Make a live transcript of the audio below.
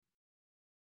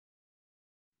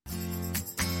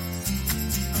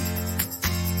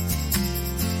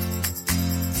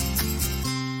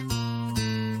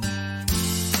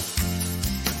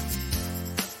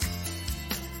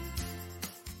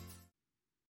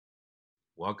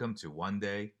Welcome to One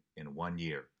Day in 1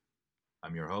 Year.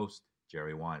 I'm your host,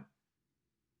 Jerry Wan.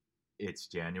 It's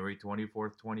January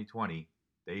 24th, 2020,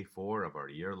 day 4 of our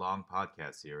year-long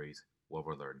podcast series where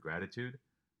we'll learn gratitude,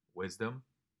 wisdom,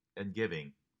 and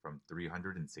giving from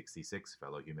 366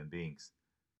 fellow human beings.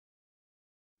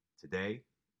 Today,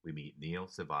 we meet Neil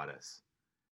Cevadas.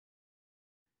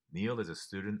 Neil is a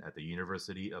student at the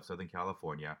University of Southern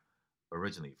California,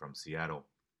 originally from Seattle.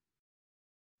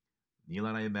 Neil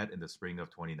and I met in the spring of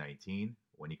 2019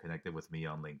 when he connected with me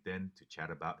on LinkedIn to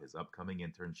chat about his upcoming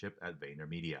internship at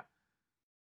VaynerMedia.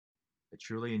 I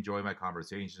truly enjoy my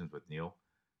conversations with Neil.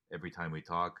 Every time we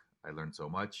talk, I learn so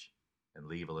much and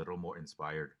leave a little more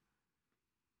inspired.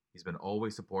 He's been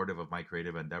always supportive of my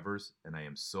creative endeavors, and I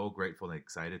am so grateful and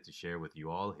excited to share with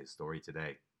you all his story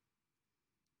today.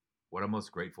 What I'm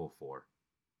most grateful for.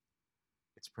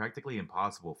 It's practically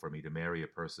impossible for me to marry a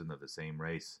person of the same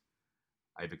race.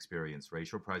 I've experienced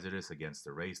racial prejudice against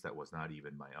a race that was not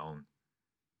even my own.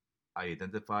 I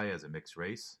identify as a mixed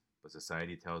race, but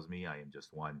society tells me I am just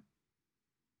one.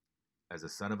 As a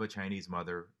son of a Chinese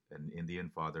mother and an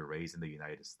Indian father raised in the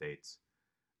United States,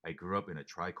 I grew up in a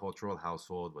tricultural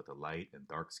household with a light and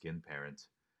dark-skinned parent,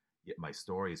 yet my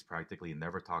story is practically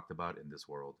never talked about in this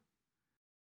world.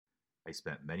 I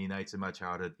spent many nights in my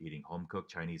childhood eating home-cooked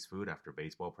Chinese food after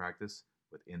baseball practice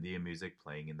with Indian music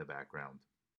playing in the background.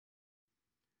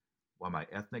 While my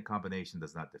ethnic combination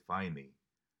does not define me,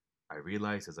 I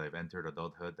realize as I've entered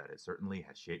adulthood that it certainly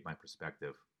has shaped my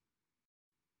perspective.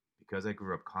 Because I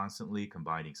grew up constantly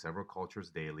combining several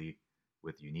cultures daily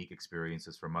with unique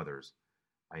experiences from others,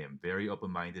 I am very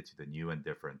open-minded to the new and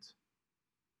different.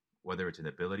 Whether it's an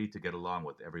ability to get along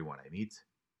with everyone I meet,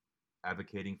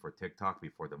 advocating for TikTok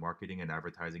before the marketing and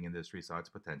advertising industry saw its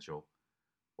potential,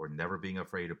 or never being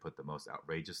afraid to put the most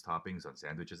outrageous toppings on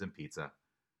sandwiches and pizza,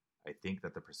 I think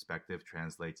that the perspective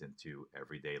translates into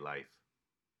everyday life.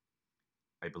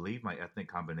 I believe my ethnic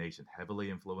combination heavily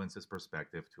influences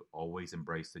perspective to always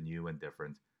embrace the new and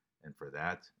different, and for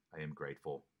that, I am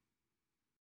grateful.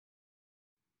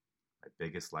 My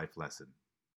biggest life lesson.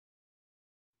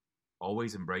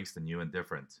 Always embrace the new and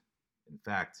different. In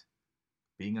fact,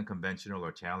 being unconventional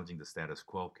or challenging the status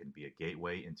quo can be a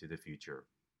gateway into the future.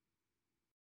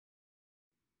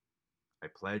 I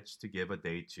pledge to give a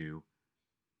day to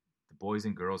the Boys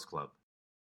and Girls Club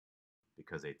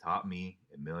because they taught me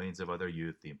and millions of other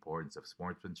youth the importance of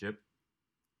sportsmanship,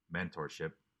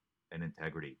 mentorship, and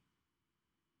integrity.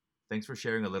 Thanks for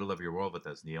sharing a little of your world with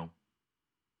us, Neil.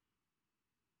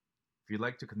 If you'd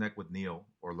like to connect with Neil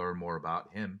or learn more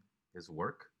about him, his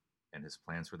work, and his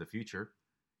plans for the future,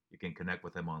 you can connect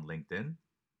with him on LinkedIn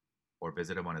or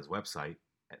visit him on his website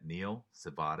at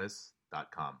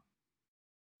neilcevadas.com.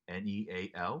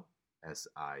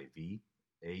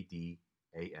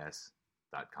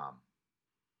 NEALSIVADAS.com.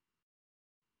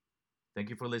 Thank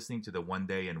you for listening to the One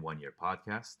Day in 1 Year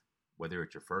podcast, whether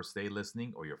it's your first day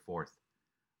listening or your fourth.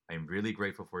 I am really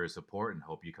grateful for your support and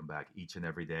hope you come back each and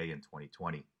every day in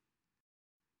 2020. If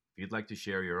you'd like to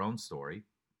share your own story,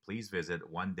 please visit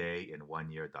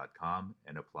onedayinOneyear.com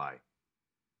and apply.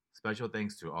 Special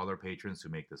thanks to all our patrons who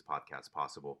make this podcast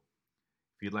possible.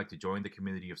 If you'd like to join the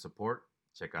community of support,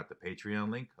 check out the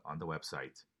Patreon link on the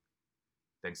website.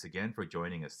 Thanks again for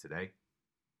joining us today.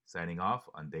 Signing off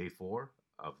on day 4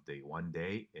 of the One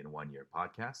Day in 1 Year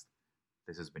podcast.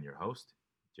 This has been your host,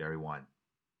 Jerry Wan.